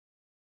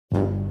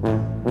What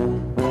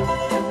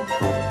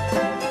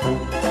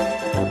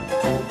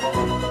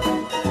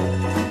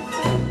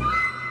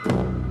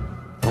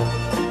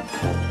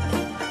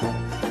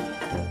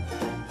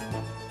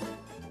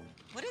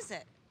is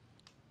it?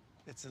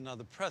 It's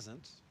another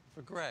present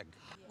for Greg.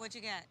 What'd you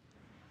get?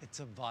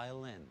 It's a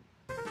violin.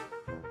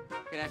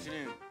 Good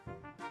afternoon.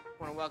 I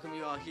want to welcome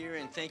you all here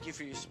and thank you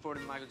for your support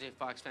of the Michael J.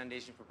 Fox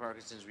Foundation for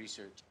Parkinson's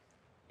Research.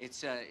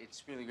 It's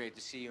really great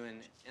to see you,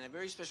 and a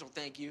very special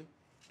thank you,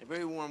 a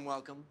very warm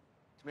welcome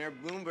to Mayor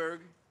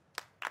Bloomberg,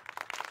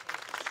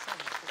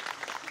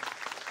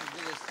 who's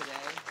with us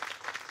today,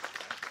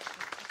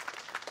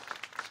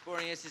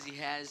 supporting us as he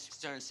has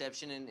since our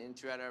inception and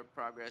throughout our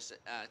progress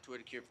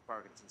toward a cure for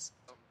Parkinson's.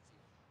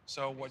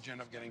 So what'd you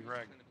end up getting,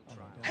 Greg?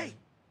 Hey!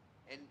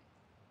 And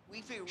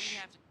we figure we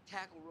have to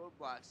tackle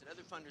roadblocks that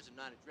other funders have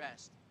not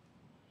addressed.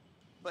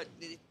 But,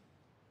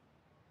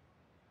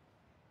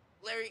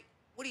 Larry,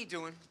 what are you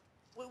doing?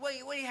 Why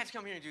do you have to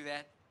come here and do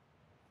that?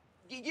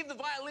 You give the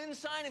violin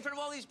sign in front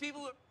of all these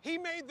people? He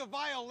made the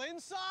violin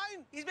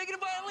sign? He's making a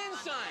violin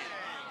sign.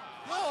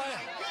 No,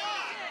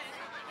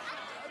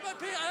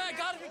 I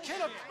got a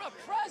kid a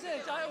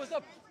present. It was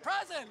a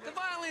present. The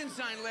violin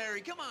sign,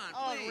 Larry. Come on,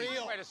 please.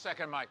 Unreal. Wait a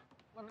second, Mike.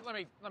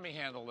 Let me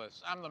handle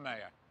this. I'm the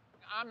mayor.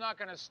 I'm not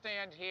going to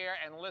stand here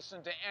and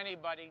listen to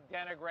anybody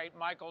denigrate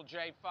Michael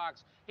J.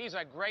 Fox. He's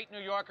a great New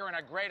Yorker and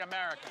a great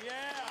American. Yeah,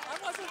 I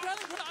wasn't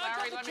denigrating.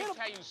 Larry, let me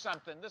tell you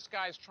something. This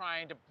guy's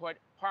trying to put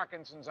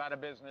Parkinson's out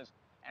of business,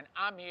 and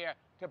I'm here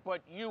to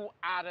put you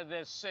out of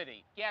this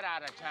city. Get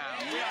out of town.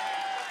 Yeah.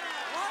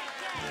 What?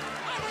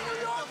 I'm a New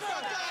Yorker.